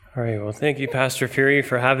All right, well, thank you, Pastor Fury,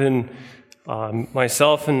 for having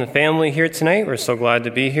myself and the family here tonight. We're so glad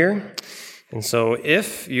to be here. And so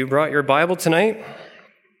if you brought your Bible tonight,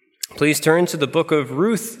 please turn to the book of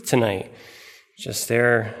Ruth tonight. Just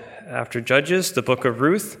there after Judges, the book of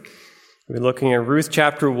Ruth. We're looking at Ruth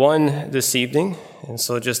chapter 1 this evening. And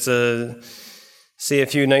so just to say a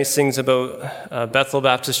few nice things about Bethel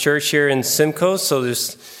Baptist Church here in Simcoe.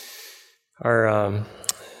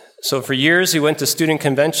 So for years, we went to student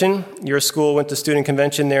convention. Your school went to student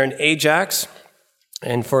convention there in Ajax.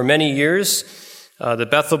 And for many years, the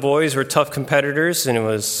Bethel boys were tough competitors, and it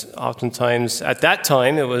was oftentimes, at that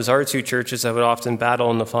time, it was our two churches that would often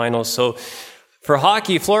battle in the finals. So for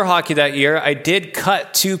hockey, floor hockey that year, I did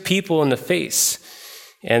cut 2 people in the face.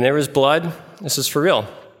 And there was blood. This is for real.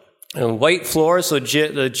 And white floor, so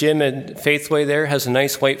the gym at Faithway there has a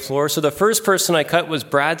nice white floor. So the first person I cut was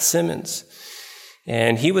Brad Simmons.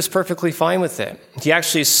 And he was perfectly fine with it. He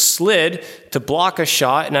actually slid to block a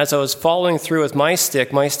shot, and as I was following through with my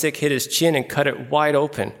stick hit his chin and cut it wide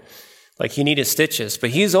open, like he needed stitches.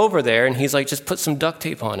 But he's over there, and he's like, just put some duct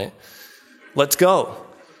tape on it. Let's go,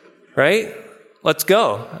 right? Let's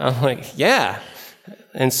go. I'm like, yeah.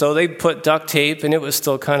 And so they put duct tape, and it was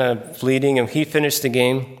still kind of bleeding, and he finished the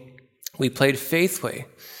game. We played Faithway,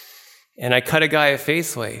 and I cut a guy at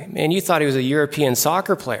Faithway. Man, you thought he was a European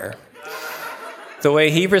soccer player. The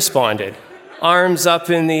way he responded, arms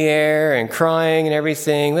up in the air and crying and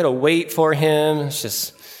everything. We had to wait for him. It's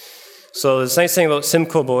just so. The nice thing about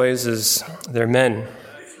Simcoe boys is they're men.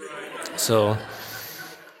 So,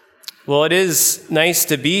 well, it is nice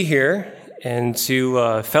to be here and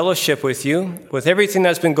to fellowship with you. With everything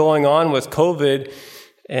that's been going on with COVID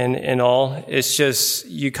and all, it's just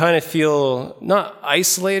you kind of feel not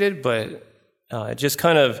isolated, but just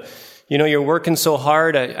kind of. You know, you're working so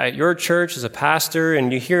hard at your church as a pastor,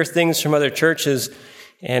 and you hear things from other churches.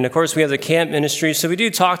 And of course, we have the camp ministry, so we do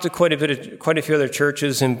talk to quite a few other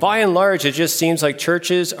churches. And by and large, it just seems like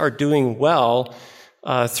churches are doing well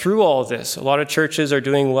through all this. A lot of churches are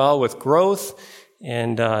doing well with growth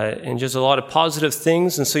and just a lot of positive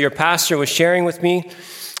things. And so your pastor was sharing with me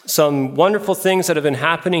some wonderful things that have been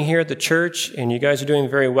happening here at the church, and you guys are doing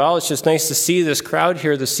very well. It's just nice to see this crowd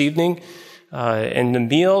here this evening. And the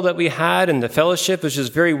meal that we had and the fellowship was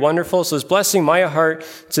just very wonderful. So it's blessing my heart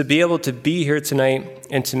to be able to be here tonight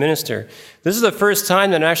and to minister. This is the first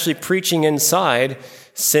time that I'm actually preaching inside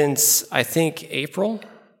since, I think, April.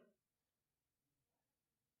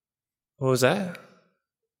 What was that?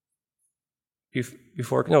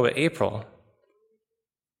 April.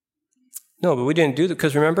 No, but we didn't do that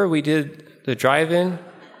because remember we did the drive-in.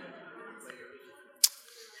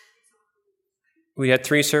 We had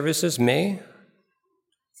 3 services, May?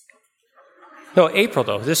 No, April,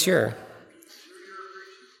 though, this year.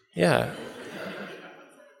 Yeah.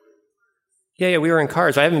 Yeah, we were in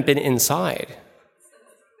cars. I haven't been inside.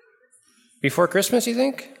 Before Christmas, you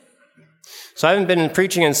think? So I haven't been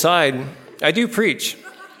preaching inside. I do preach.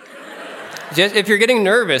 Just, if you're getting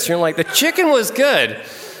nervous, you're like, the chicken was good.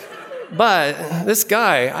 But this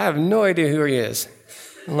guy, I have no idea who he is.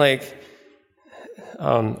 Like...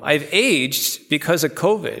 I've aged because of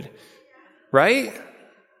COVID, right?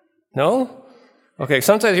 No? Okay,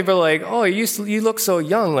 sometimes people are like, oh, you look so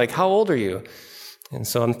young, like, how old are you? And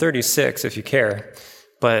so I'm 36, if you care.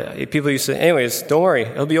 But people used to, anyways, don't worry,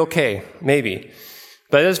 it'll be okay, maybe.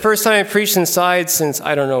 But it's the first time I preached inside since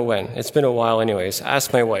I don't know when. It's been a while anyways.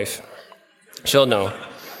 Ask my wife. She'll know.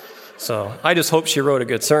 So I just hope she wrote a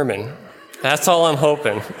good sermon. That's all I'm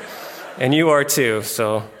hoping. And you are too,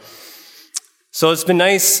 so... So it's been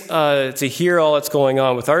nice to hear all that's going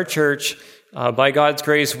on with our church. By God's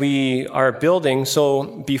grace, we are building.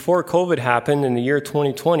 So before COVID happened in the year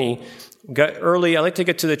 2020, I like to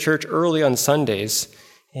get to the church early on Sundays.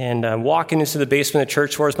 And I'm walking into the basement of the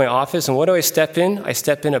church towards my office. And what do I step in? I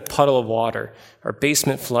step in a puddle of water. Our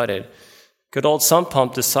basement flooded. Good old sump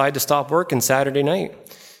pump decided to stop working Saturday night.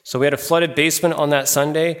 So we had a flooded basement on that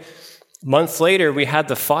Sunday. A month later, we had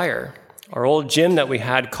the fire. Our old gym that we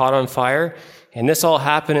had caught on fire. And this all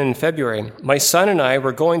happened in February. My son and I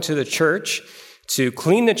were going to the church to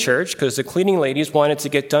clean the church because the cleaning ladies wanted to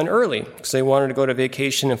get done early because they wanted to go to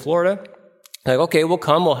vacation in Florida. Like, okay, we'll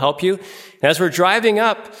come, we'll help you. And as we're driving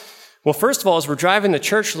up, well, first of all, as we're driving to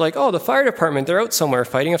church, we're like, oh, the fire department, they're out somewhere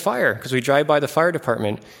fighting a fire because we drive by the fire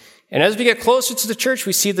department. And as we get closer to the church,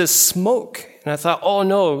 we see this smoke. And I thought, oh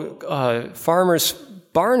no, farmer's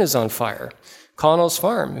barn is on fire. Connell's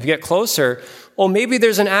farm. If you get closer, oh, maybe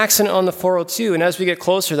there's an accident on the 402. And as we get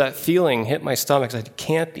closer, that feeling hit my stomach. I said, it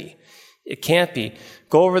can't be. It can't be.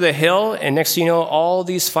 Go over the hill, and next thing you know, all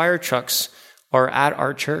these fire trucks are at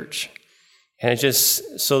our church. and it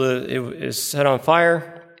is set on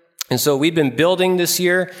fire. And so we've been building this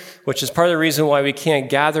year, which is part of the reason why we can't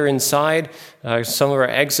gather inside. Some of our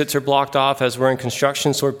exits are blocked off as we're in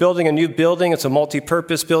construction. So we're building a new building. It's a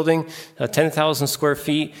multi-purpose building, 10,000 square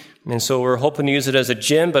feet. And so we're hoping to use it as a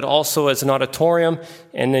gym, but also as an auditorium,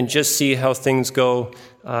 and then just see how things go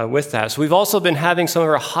with that. So we've also been having some of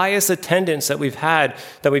our highest attendance that we've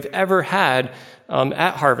ever had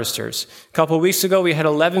at Harvesters. A couple of weeks ago, we had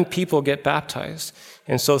 11 people get baptized.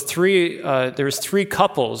 And so there was 3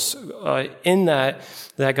 couples in that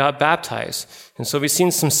got baptized. And so we've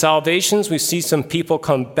seen some salvations. We've seen some people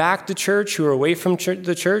come back to church who are away from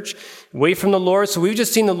the church, away from the Lord. So we've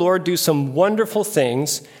just seen the Lord do some wonderful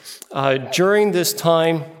things during this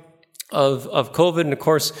time of COVID. And of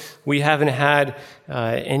course, we haven't had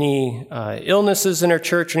any illnesses in our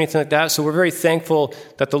church or anything like that. So we're very thankful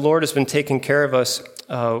that the Lord has been taking care of us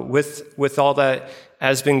with all that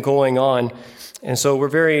has been going on. And so we're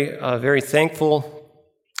very thankful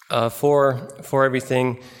for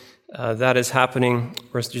everything that is happening.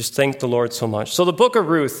 We just thank the Lord so much. So the book of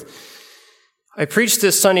Ruth, I preached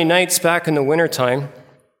this Sunday nights back in the wintertime,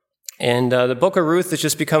 and the book of Ruth has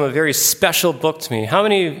just become a very special book to me. How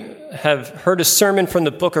many have heard a sermon from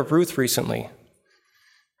the book of Ruth recently?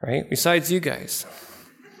 Right? Besides you guys.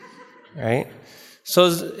 Right? So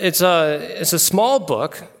it's a small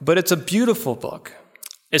book, but it's a beautiful book.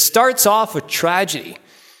 It starts off with tragedy.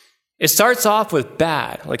 It starts off with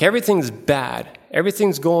bad. Like everything's bad.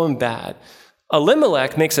 Everything's going bad.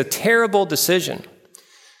 Elimelech makes a terrible decision.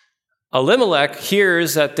 Elimelech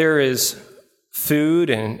hears that there is food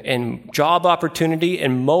and job opportunity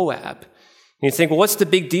in Moab. And you think, well, what's the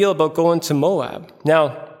big deal about going to Moab?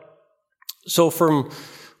 Now, so from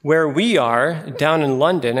where we are down in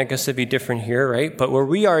London, I guess it'd be different here, right? But where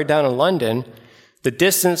we are down in London, the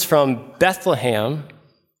distance from Bethlehem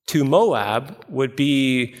to Moab would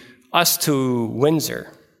be us to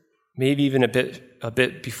Windsor, maybe even a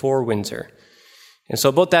bit before Windsor. And so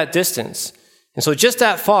about that distance. And so just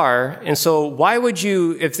that far. And so why would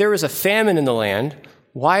you, if there was a famine in the land,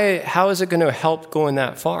 how is it going to help going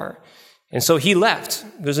that far? And so he left.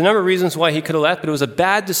 There's a number of reasons why he could have left, but it was a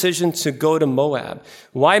bad decision to go to Moab.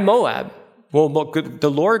 Why Moab? Well,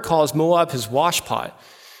 the Lord calls Moab his washpot.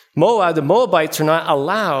 Moab, the Moabites are not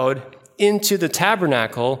allowed into the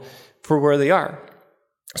tabernacle for where they are.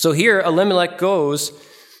 So here, Elimelech goes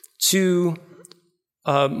to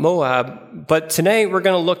Moab, but today we're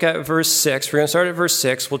going to look at verse 6. We're going to start at verse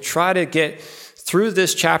 6. We'll try to get through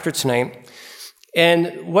this chapter tonight.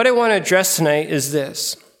 And what I want to address tonight is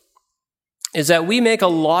this, is that we make a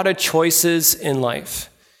lot of choices in life.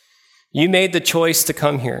 You made the choice to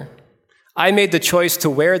come here. I made the choice to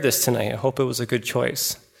wear this tonight. I hope it was a good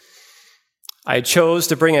choice. I chose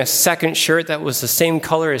to bring a second shirt that was the same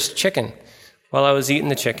color as chicken while I was eating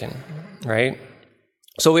the chicken, right?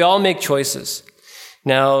 So we all make choices.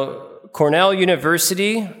 Now, Cornell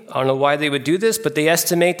University, I don't know why they would do this, but they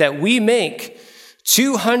estimate that we make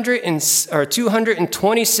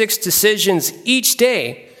 226 decisions each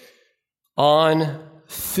day on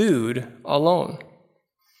food alone.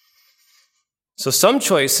 So some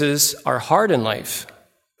choices are hard in life,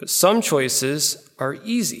 but some choices are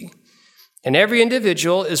easy. And every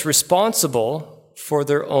individual is responsible for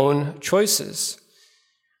their own choices.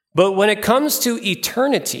 But when it comes to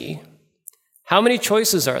eternity, how many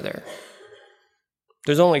choices are there?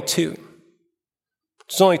 There's only 2.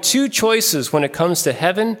 There's only 2 choices when it comes to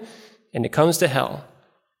heaven and it comes to hell.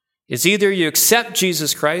 It's either you accept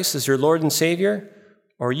Jesus Christ as your Lord and Savior,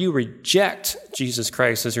 or you reject Jesus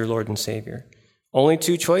Christ as your Lord and Savior. Only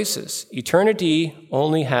 2 choices. Eternity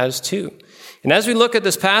only has 2. And as we look at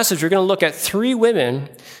this passage, we're going to look at 3 women,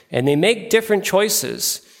 and they make different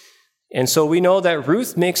choices. And so we know that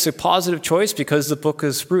Ruth makes a positive choice because the book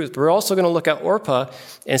is Ruth. We're also going to look at Orpah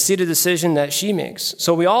and see the decision that she makes.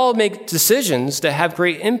 So we all make decisions that have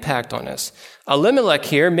great impact on us. Elimelech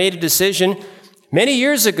here made a decision many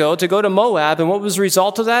years ago to go to Moab, and what was the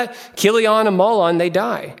result of that? Chilion and Mahlon, they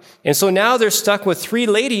die. And so now they're stuck with 3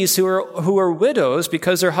 ladies who are widows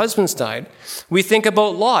because their husbands died. We think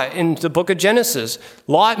about Lot in the book of Genesis.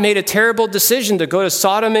 Lot made a terrible decision to go to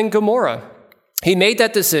Sodom and Gomorrah. He made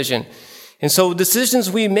that decision. And so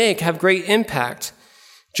decisions we make have great impact.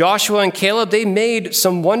 Joshua and Caleb, they made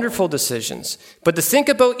some wonderful decisions. But to think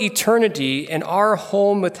about eternity and our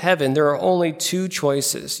home with heaven, there are only 2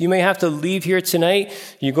 choices. You may have to leave here tonight.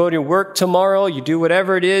 You go to work tomorrow. You do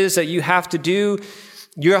whatever it is that you have to do.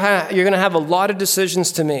 You're going to have a lot of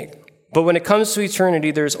decisions to make. But when it comes to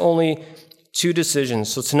eternity, there's only 2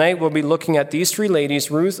 decisions. So tonight we'll be looking at these 3 ladies,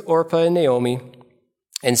 Ruth, Orpah, and Naomi.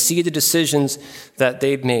 and see the decisions that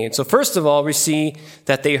they've made. So first of all, we see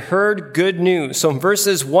that they heard good news. So in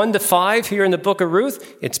verses 1 to 5 here in the book of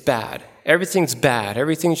Ruth, it's bad. Everything's bad.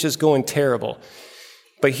 Everything's just going terrible.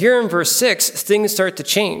 But here in verse 6, things start to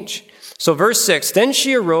change. So verse 6, then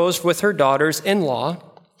she arose with her daughters-in-law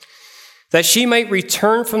that she might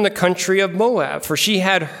return from the country of Moab, for she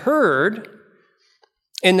had heard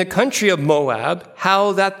in the country of Moab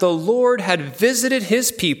how that the Lord had visited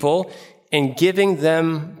his people in giving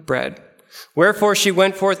them bread. Wherefore she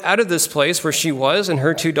went forth out of this place where she was, and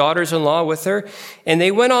her 2 daughters-in-law with her, and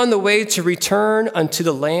they went on the way to return unto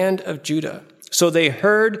the land of Judah. So they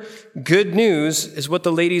heard good news, is what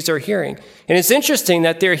the ladies are hearing. And it's interesting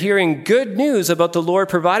that they're hearing good news about the Lord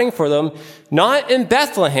providing for them, not in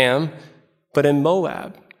Bethlehem, but in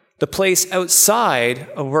Moab, the place outside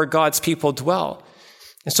of where God's people dwell.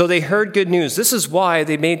 And so they heard good news. This is why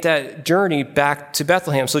they made that journey back to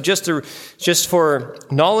Bethlehem. So just for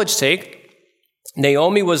knowledge's sake,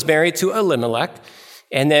 Naomi was married to Elimelech,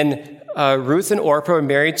 and then Ruth and Orpah were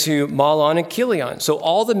married to Mahlon and Chilion. So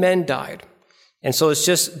all the men died. And so it's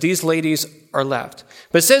just these ladies are left.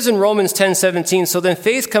 But it says in Romans 10:17, so then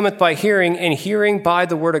faith cometh by hearing, and hearing by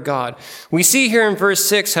the word of God. We see here in verse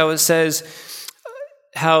 6 how it says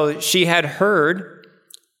how she had heard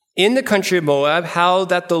in the country of Moab, how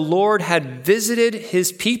that the Lord had visited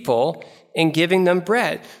his people in giving them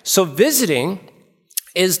bread. So visiting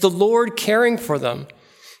is the Lord caring for them.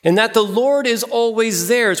 And that the Lord is always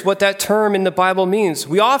there is what that term in the Bible means.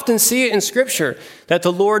 We often see it in Scripture, that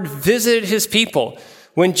the Lord visited his people.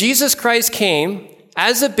 When Jesus Christ came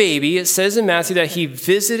as a baby, it says in Matthew that he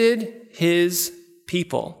visited his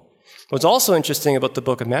people. What's also interesting about the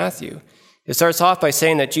book of Matthew, it starts off by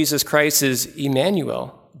saying that Jesus Christ is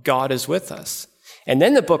Emmanuel. God is with us. And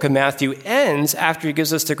then the book of Matthew ends after he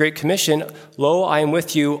gives us the Great Commission, lo, I am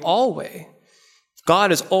with you always.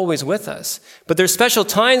 God is always with us. But there's special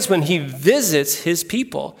times when he visits his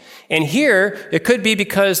people. And here, it could be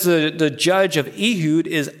because the judge of Ehud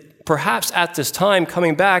is perhaps at this time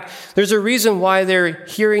coming back. There's a reason why they're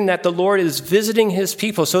hearing that the Lord is visiting his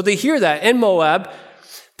people. So they hear that in Moab,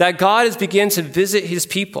 that God is beginning to visit his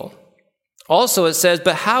people. Also, it says,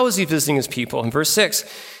 but how is he visiting his people? In verse 6,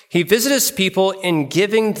 he visited his people in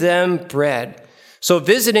giving them bread. So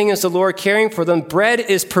visiting is the Lord caring for them. Bread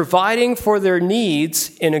is providing for their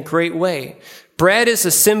needs in a great way. Bread is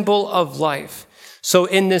a symbol of life. So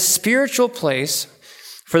in this spiritual place,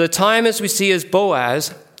 for the time as we see as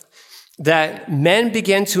Boaz, that men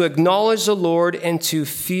begin to acknowledge the Lord and to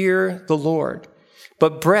fear the Lord.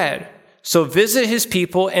 But bread, so visit his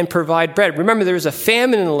people and provide bread. Remember, there was a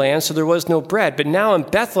famine in the land, so there was no bread. But now in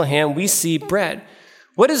Bethlehem, we see bread.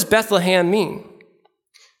 What does Bethlehem mean?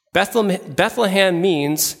 Bethlehem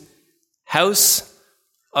means house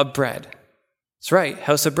of bread. That's right,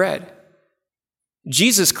 house of bread.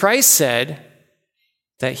 Jesus Christ said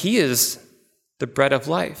that he is the bread of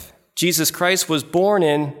life. Jesus Christ was born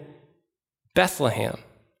in Bethlehem.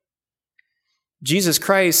 Jesus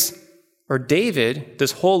Christ, or David,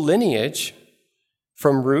 this whole lineage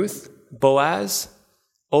from Ruth, Boaz,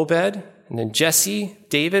 Obed, and then Jesse,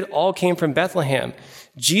 David, all came from Bethlehem.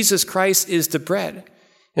 Jesus Christ is the bread.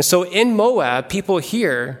 And so in Moab, people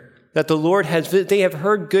hear that the Lord they have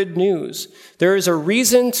heard good news. There is a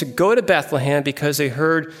reason to go to Bethlehem because they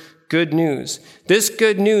heard good news. This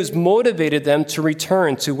good news motivated them to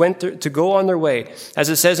return, to go on their way. As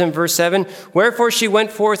it says in verse 7, wherefore she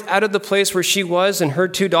went forth out of the place where she was, and her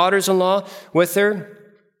 2 daughters-in-law with her.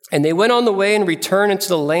 And they went on the way and returned into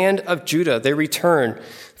the land of Judah. They returned.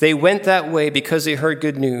 They went that way because they heard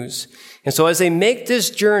good news. And so as they make this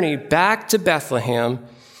journey back to Bethlehem,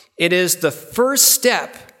 it is the first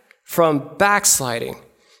step from backsliding,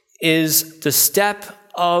 is the step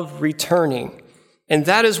of returning. And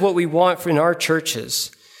that is what we want in our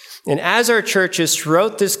churches. And as our churches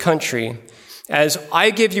throughout this country, as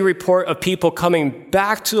I give you a report of people coming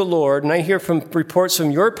back to the Lord, and I hear from reports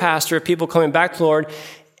from your pastor of people coming back to the Lord,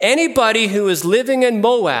 anybody who is living in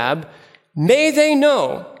Moab, may they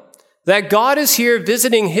know that God is here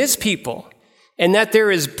visiting his people, and that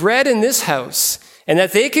there is bread in this house, and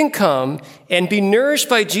that they can come and be nourished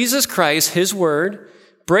by Jesus Christ, his word,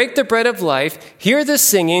 break the bread of life, hear the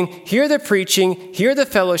singing, hear the preaching, hear the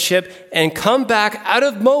fellowship, and come back out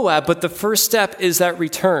of Moab. But the first step is that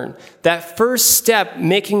return. That first step,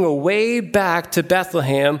 making a way back to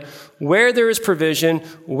Bethlehem, where there is provision,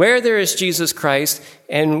 where there is Jesus Christ,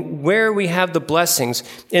 and where we have the blessings.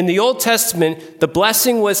 In the Old Testament, the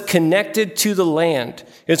blessing was connected to the land.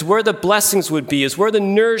 It's where the blessings would be. It's where the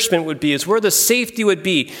nourishment would be. It's where the safety would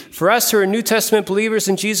be. For us who are New Testament believers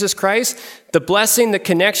in Jesus Christ, the blessing, the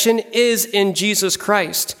connection is in Jesus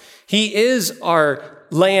Christ. He is our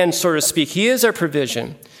land, so to speak. He is our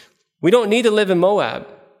provision. We don't need to live in Moab.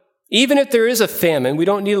 Even if there is a famine, we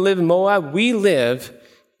don't need to live in Moab. We live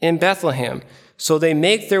in Bethlehem. So they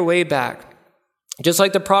make their way back. Just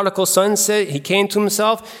like the prodigal son said, he came to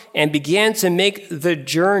himself and began to make the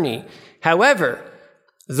journey. However,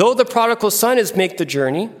 though the prodigal son is making the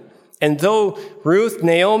journey, and though Ruth,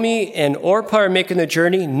 Naomi, and Orpah are making the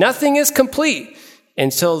journey, nothing is complete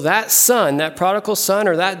until that son, that prodigal son,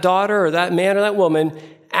 or that daughter, or that man, or that woman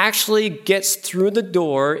actually gets through the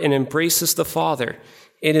door and embraces the Father.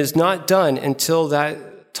 It is not done until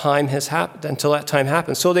that time has happened, until that time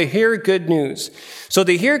happens. So they hear good news. And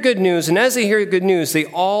as they hear good news, they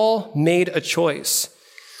all made a choice.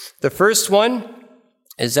 The first one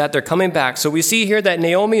is that they're coming back. So we see here that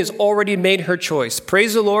Naomi has already made her choice.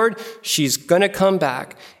 Praise the Lord, she's going to come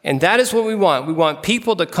back. And that is what we want. We want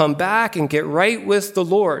people to come back and get right with the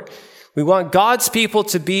Lord. We want God's people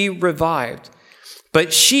to be revived.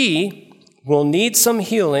 But she will need some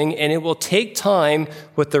healing, and it will take time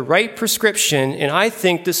with the right prescription. And I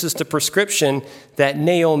think this is the prescription that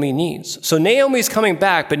Naomi needs. So Naomi's coming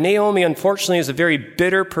back, but Naomi, unfortunately, is a very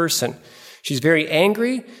bitter person. She's very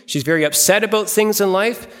angry. She's very upset about things in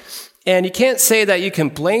life. And you can't say that you can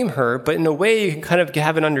blame her, but in a way you can kind of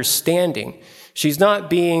have an understanding. She's not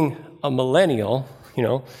being a millennial,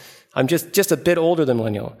 I'm just a bit older than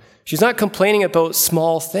millennial. She's not complaining about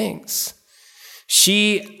small things.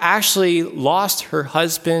 She actually lost her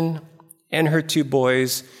husband and her 2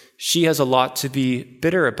 boys. She has a lot to be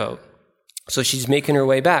bitter about. So she's making her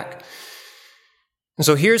way back. And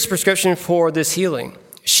so here's the prescription for this healing.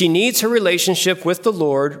 She needs her relationship with the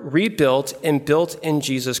Lord rebuilt and built in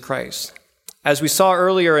Jesus Christ. As we saw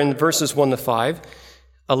earlier in verses 1-5,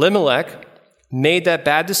 Elimelech made that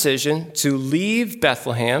bad decision to leave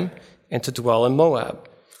Bethlehem and to dwell in Moab.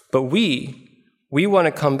 But we want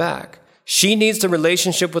to come back. She needs the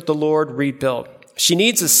relationship with the Lord rebuilt. She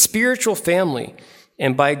needs a spiritual family.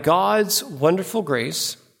 And by God's wonderful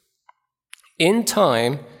grace, in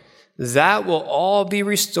time, that will all be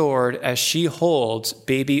restored as she holds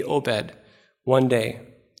baby Obed one day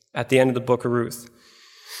at the end of the book of Ruth.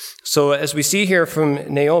 So as we see here from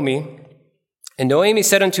Naomi, and Naomi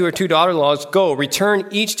said unto her 2 daughter-in-laws, Go, return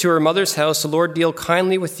each to her mother's house. The Lord deal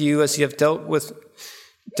kindly with you as you have dealt with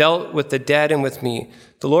the dead and with me.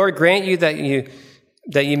 The Lord grant you that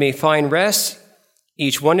you may find rest,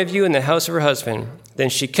 each one of you in the house of her husband. Then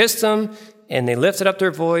she kissed them, and they lifted up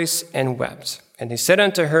their voice and wept. And they said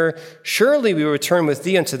unto her, Surely we will return with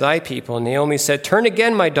thee unto thy people. And Naomi said, Turn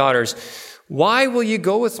again, my daughters. Why will you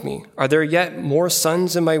go with me? Are there yet more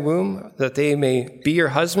sons in my womb, that they may be your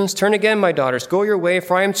husbands? Turn again, my daughters. Go your way,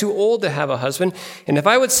 for I am too old to have a husband. And if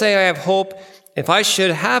I would say I have hope, if I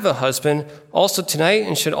should have a husband also tonight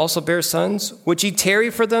and should also bear sons, would ye tarry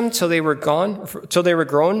for them till they were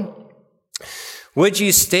grown? Would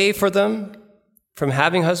ye stay for them from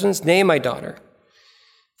having husbands? Nay, my daughter.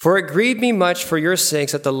 For it grieved me much for your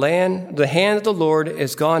sakes that the hand of the Lord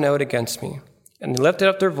is gone out against me. And they lifted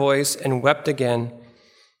up their voice and wept again.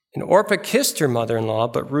 And Orpah kissed her mother-in-law,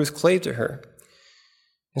 but Ruth clave to her.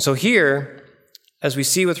 And so here, as we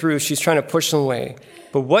see with Ruth, she's trying to push them away.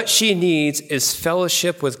 But what she needs is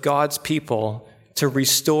fellowship with God's people to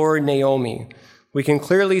restore Naomi. We can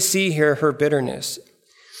clearly see here her bitterness.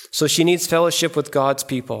 So she needs fellowship with God's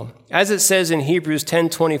people. As it says in Hebrews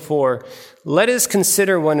 10:24, let us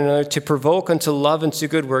consider one another to provoke unto love and to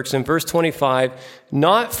good works. In verse 25,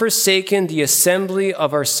 not forsaking the assembly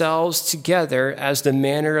of ourselves together as the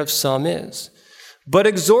manner of some is, but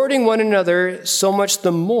exhorting one another so much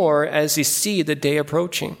the more as ye see the day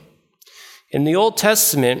approaching. In the Old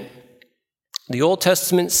Testament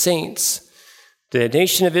saints, the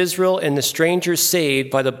nation of Israel and the strangers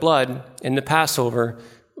saved by the blood in the Passover,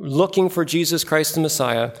 looking for Jesus Christ the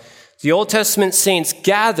Messiah, the Old Testament saints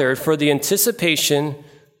gathered for the anticipation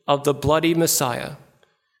of the bloody Messiah.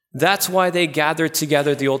 That's why they gathered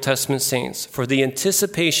together, the Old Testament saints, for the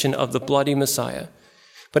anticipation of the bloody Messiah.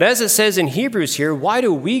 But as it says in Hebrews here, why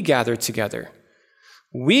do we gather together?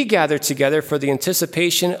 We gather together for the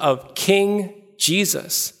anticipation of King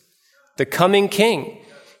Jesus, the coming King.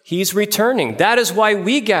 He's returning. That is why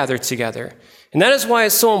we gather together. And that is why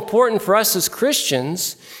it's so important for us as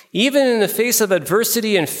Christians, even in the face of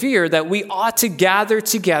adversity and fear, that we ought to gather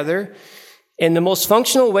together in the most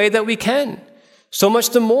functional way that we can. So much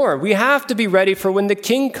the more, we have to be ready for when the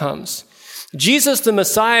King comes. Jesus, the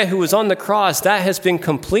Messiah who was on the cross, that has been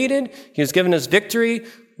completed. He has given us victory.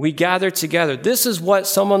 We gather together. This is what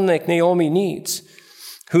someone like Naomi needs,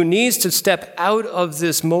 who needs to step out of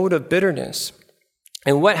this mode of bitterness.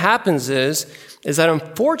 And what happens is that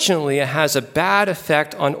unfortunately it has a bad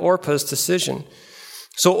effect on Orpah's decision.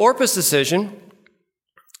 So Orpah's decision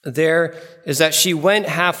there is that she went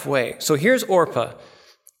halfway. So here's Orpah,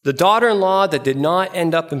 the daughter-in-law that did not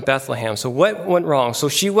end up in Bethlehem. So what went wrong? So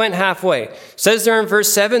she went halfway. It says there in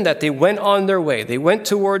verse 7 that they went on their way. They went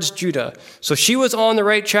towards Judah. So she was on the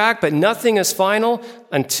right track, but nothing is final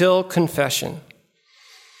until confession.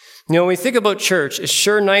 You know, when we think about church, it's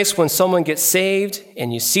sure nice when someone gets saved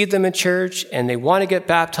and you see them in church and they want to get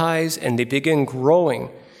baptized and they begin growing.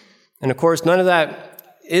 And of course, none of that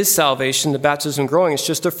is salvation, the baptism growing. It's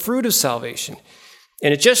just a fruit of salvation.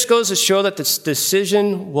 And it just goes to show that this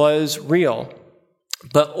decision was real.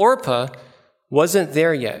 But Orpah wasn't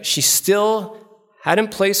there yet. She still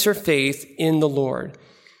hadn't placed her faith in the Lord.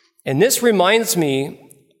 And this reminds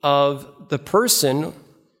me of the person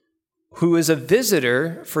who is a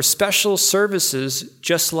visitor for special services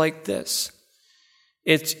just like this.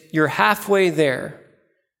 You're halfway there.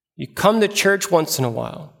 You come to church once in a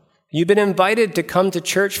while. You've been invited to come to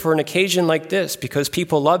church for an occasion like this because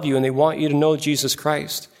people love you and they want you to know Jesus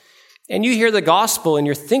Christ. And you hear the gospel and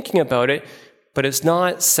you're thinking about it, but it's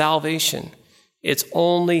not salvation. It's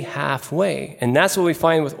only halfway. And that's what we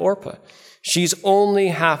find with Orpah. She's only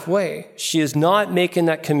halfway. She is not making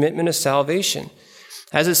that commitment of salvation.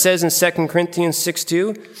 As it says in 2 Corinthians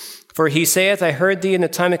 6:2, for he saith, I heard thee in the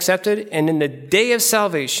time accepted, and in the day of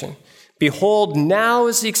salvation. Behold, now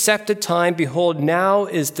is the accepted time. Behold, now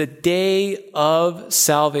is the day of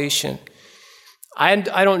salvation. I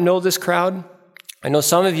don't know this crowd. I know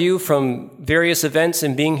some of you from various events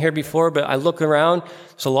and being here before, but I look around,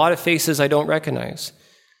 there's a lot of faces I don't recognize.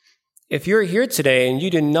 If you're here today and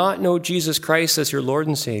you do not know Jesus Christ as your Lord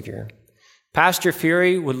and Savior, Pastor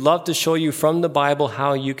Fury would love to show you from the Bible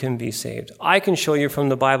how you can be saved. I can show you from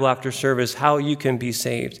the Bible after service how you can be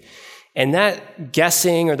saved. And that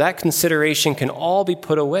guessing or that consideration can all be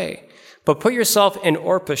put away. But put yourself in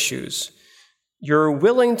Orpah's shoes. You're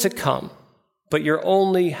willing to come, but you're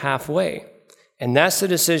only halfway. And that's the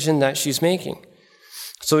decision that she's making.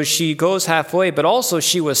 So she goes halfway, but also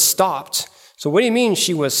she was stopped. So what do you mean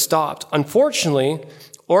she was stopped? Unfortunately,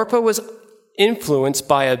 Orpah was influenced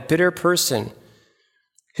by a bitter person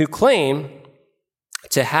who claimed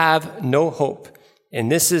to have no hope.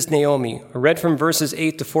 And this is Naomi. I read from verses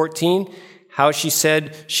 8 to 14 how she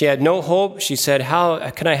said she had no hope. She said, how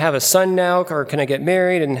can I have a son now? Or can I get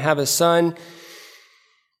married and have a son?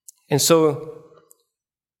 And so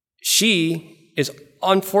she is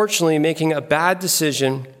unfortunately making a bad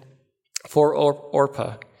decision for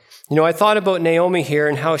Orpah. You know, I thought about Naomi here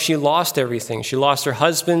and how she lost everything. She lost her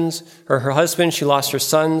husband, she lost her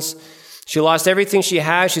sons. She lost everything she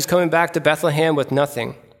had. She's coming back to Bethlehem with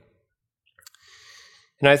nothing.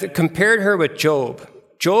 And I compared her with Job.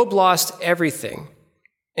 Job lost everything,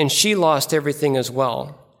 and she lost everything as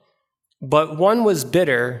well. But one was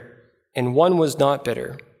bitter, and one was not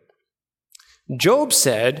bitter. Job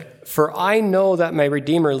said, for I know that my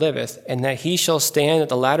Redeemer liveth, and that he shall stand at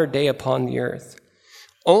the latter day upon the earth.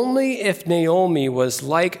 Only if Naomi was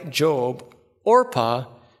like Job, Orpah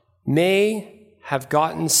may have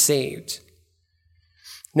gotten saved.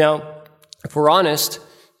 Now, if we're honest,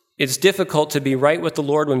 it's difficult to be right with the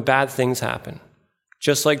Lord when bad things happen,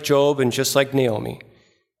 just like Job and just like Naomi.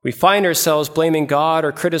 We find ourselves blaming God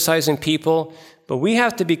or criticizing people, but we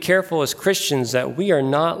have to be careful as Christians that we are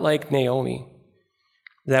not like Naomi,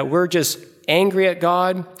 that we're just angry at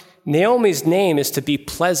God. Naomi's name is to be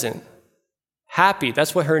pleasant, happy.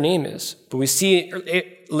 That's what her name is. But we see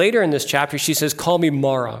later in this chapter, she says, call me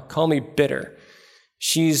Mara, call me bitter.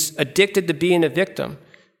 She's addicted to being a victim.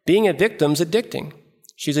 Being a victim's addicting.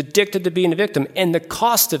 She's addicted to being a victim. And the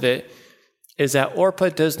cost of it is that Orpah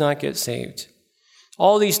does not get saved.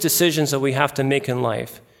 All these decisions that we have to make in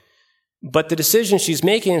life. But the decision she's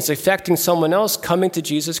making is affecting someone else coming to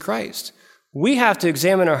Jesus Christ. We have to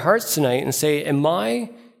examine our hearts tonight and say, am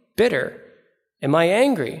I bitter? Am I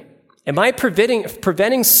angry? Am I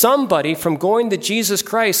preventing somebody from going to Jesus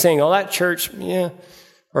Christ, saying, oh, that church, yeah,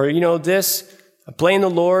 or, this, blame the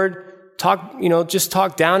Lord, just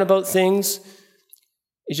talk down about things.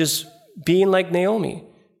 It's just being like Naomi.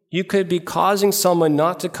 You could be causing someone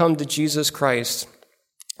not to come to Jesus Christ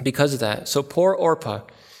because of that. So poor Orpah,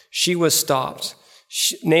 she was stopped.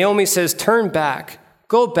 Naomi says, turn back,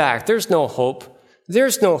 go back. There's no hope.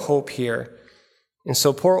 There's no hope here. And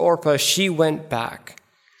so poor Orpah, she went back.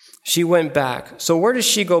 she went back. So where does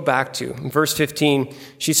she go back to? In verse 15,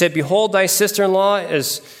 she said, behold, thy sister-in-law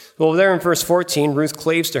is, well, there in verse 14, Ruth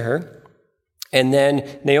claves to her. And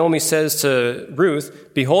then Naomi says to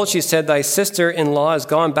Ruth, behold, she said, thy sister-in-law is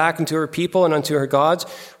gone back into her people and unto her gods.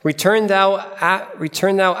 Return thou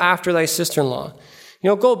after thy sister-in-law.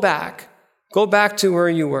 Go back to where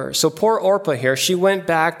you were. So poor Orpah here, she went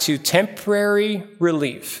back to temporary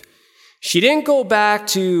relief. She didn't go back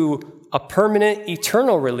to a permanent,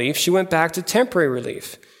 eternal relief. She went back to temporary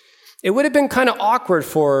relief. It would have been kind of awkward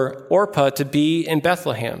for Orpah to be in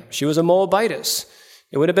Bethlehem. She was a Moabitess.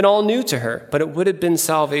 It would have been all new to her, but it would have been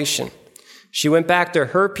salvation. She went back to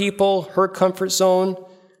her people, her comfort zone.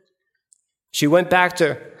 She went back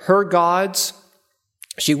to her gods.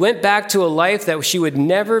 She went back to a life that she would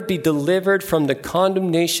never be delivered from the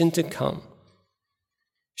condemnation to come.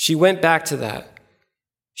 She went back to that.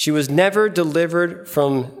 She was never delivered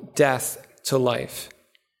from death to life.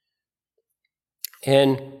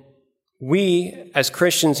 And we, as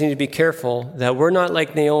Christians, need to be careful that we're not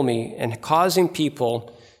like Naomi and causing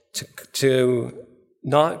people to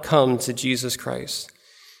not come to Jesus Christ.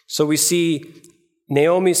 So we see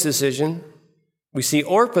Naomi's decision. We see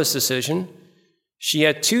Orpah's decision. She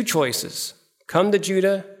had two choices, come to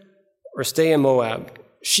Judah or stay in Moab.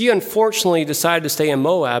 She unfortunately decided to stay in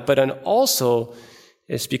Moab, but also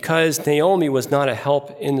it's because Naomi was not a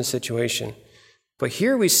help in the situation. But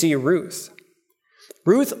here we see Ruth.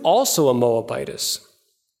 Ruth also a Moabitess.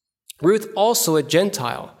 Ruth also a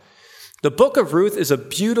Gentile. The book of Ruth is a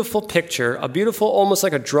beautiful picture, almost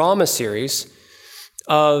like a drama series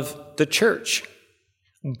of the church.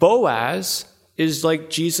 Boaz is like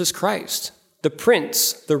Jesus Christ, the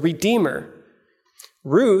Prince, the Redeemer.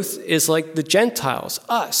 Ruth is like the Gentiles,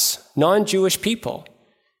 us, non-Jewish people.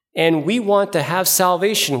 And we want to have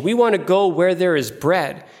salvation. We want to go where there is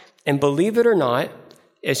bread. And believe it or not,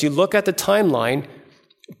 as you look at the timeline,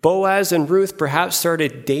 Boaz and Ruth perhaps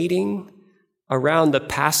started dating around the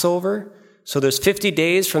Passover. So there's 50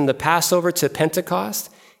 days from the Passover to Pentecost.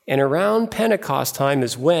 And around Pentecost time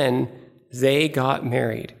is when they got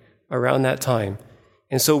married, around that time.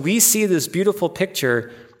 And so we see this beautiful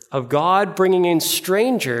picture of God bringing in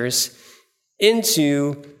strangers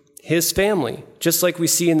into his family, just like we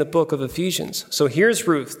see in the book of Ephesians. So here's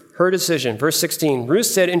Ruth, her decision. Verse 16, Ruth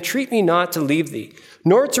said, entreat me not to leave thee,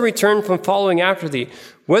 nor to return from following after thee.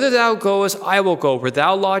 Whither thou goest, I will go. Where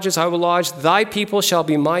thou lodgest, I will lodge. Thy people shall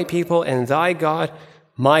be my people, and thy God,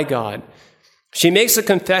 my God. She makes a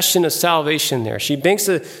confession of salvation there. She makes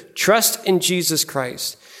a trust in Jesus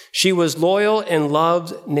Christ. She was loyal and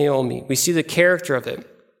loved Naomi. We see the character of it.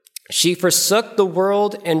 She forsook the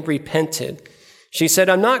world and repented. She said,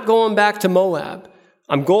 I'm not going back to Moab.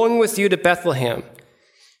 I'm going with you to Bethlehem.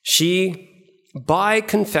 She, by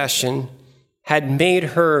confession, had made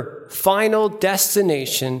her final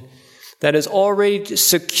destination that is already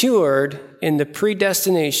secured in the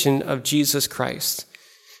predestination of Jesus Christ.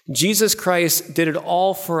 Jesus Christ did it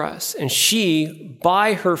all for us, and she,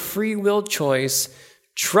 by her free will choice,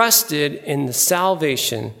 trusted in the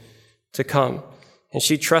salvation to come. And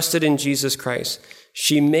she trusted in Jesus Christ.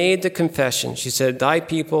 She made the confession. She said, thy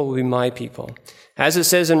people will be my people. As it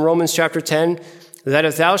says in Romans chapter 10, that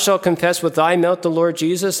if thou shalt confess with thy mouth the Lord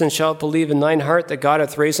Jesus and shalt believe in thine heart that God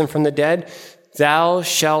hath raised him from the dead, thou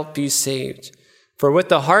shalt be saved. For with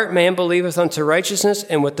the heart man believeth unto righteousness,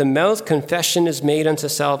 and with the mouth confession is made unto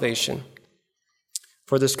salvation.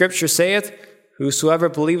 For the scripture saith, whosoever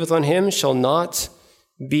believeth on him shall not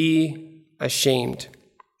be ashamed.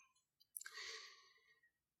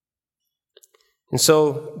 And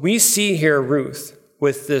so we see here Ruth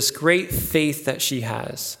with this great faith that she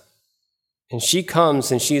has. And she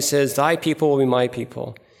comes and she says, thy people will be my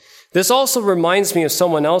people. This also reminds me of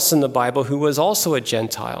someone else in the Bible who was also a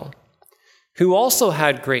Gentile, who also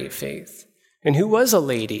had great faith, and who was a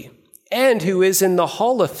lady, and who is in the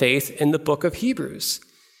Hall of Faith in the book of Hebrews.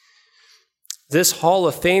 This Hall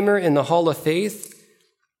of Famer in the Hall of Faith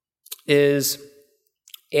is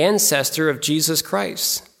ancestor of Jesus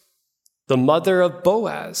Christ, the mother of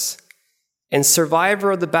Boaz, and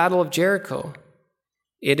survivor of the Battle of Jericho.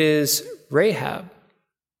 It is Rahab.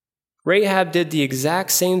 Rahab did the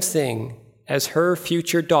exact same thing as her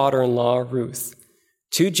future daughter-in-law, Ruth.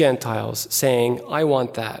 Two Gentiles saying, I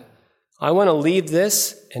want that. I want to leave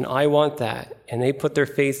this, and I want that. And they put their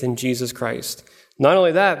faith in Jesus Christ. Not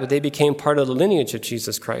only that, but they became part of the lineage of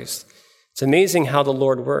Jesus Christ. It's amazing how the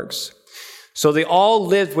Lord works. So they all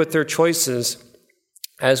lived with their choices,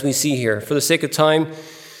 as we see here. For the sake of time,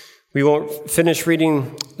 we won't finish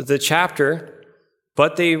reading the chapter,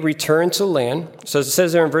 but they returned to land. So as it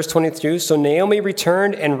says there in verse 22, so Naomi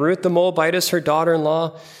returned, and Ruth the Moabitess, her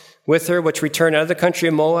daughter-in-law, with her, which returned out of the country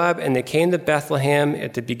of Moab, and they came to Bethlehem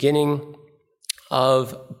at the beginning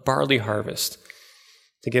of barley harvest,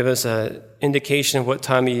 to give us an indication of what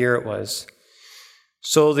time of year it was.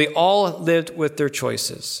 So they all lived with their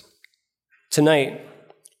choices. Tonight,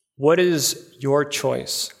 what is your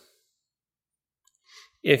choice?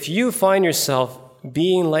 If you find yourself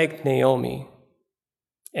being like Naomi,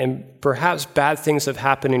 and perhaps bad things have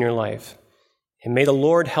happened in your life, and may the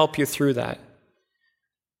Lord help you through that.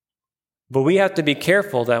 But we have to be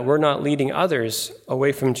careful that we're not leading others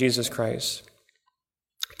away from Jesus Christ.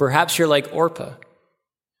 Perhaps you're like Orpah.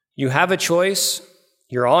 You have a choice.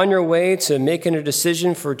 You're on your way to making a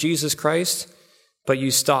decision for Jesus Christ, but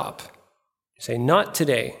you stop. You say, not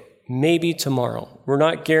today, maybe tomorrow. We're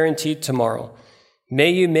not guaranteed tomorrow.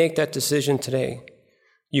 May you make that decision today.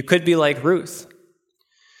 You could be like Ruth.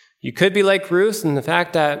 You could be like Ruth in the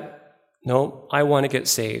fact that, no, I want to get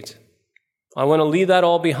saved. I want to leave that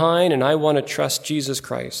all behind, and I want to trust Jesus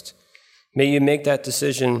Christ. May you make that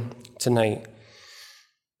decision tonight.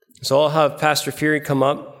 So I'll have Pastor Fury come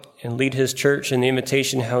up and lead his church in the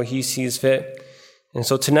invitation how he sees fit. And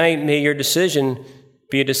so tonight, may your decision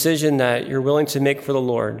be a decision that you're willing to make for the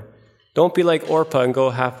Lord. Don't be like Orpah and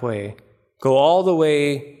go halfway. Go all the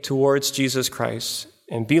way towards Jesus Christ,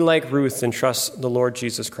 and be like Ruth and trust the Lord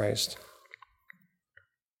Jesus Christ.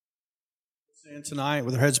 Stand tonight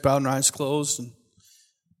with our heads bowed and our eyes closed, and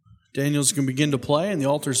Daniel's going to begin to play, and the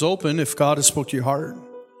altar's open. If God has spoke to your heart,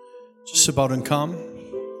 just about and come.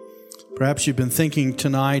 Perhaps you've been thinking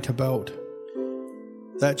tonight about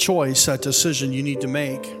that choice, that decision you need to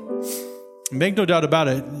make. Make no doubt about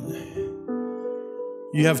it,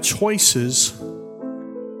 you have choices,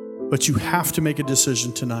 but you have to make a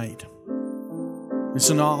decision tonight.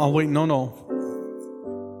 It's I'll wait. No.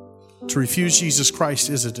 To refuse Jesus Christ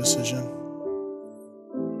is a decision.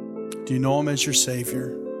 Do you know Him as your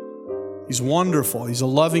Savior? He's wonderful. He's a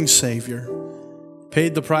loving Savior.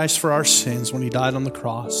 Paid the price for our sins when He died on the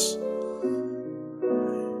cross.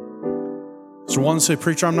 Is there one say,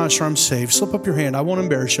 preacher, I'm not sure I'm saved? Slip up your hand. I won't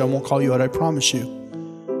embarrass you. I won't call you out. I promise you.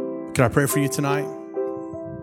 Can I pray for you tonight?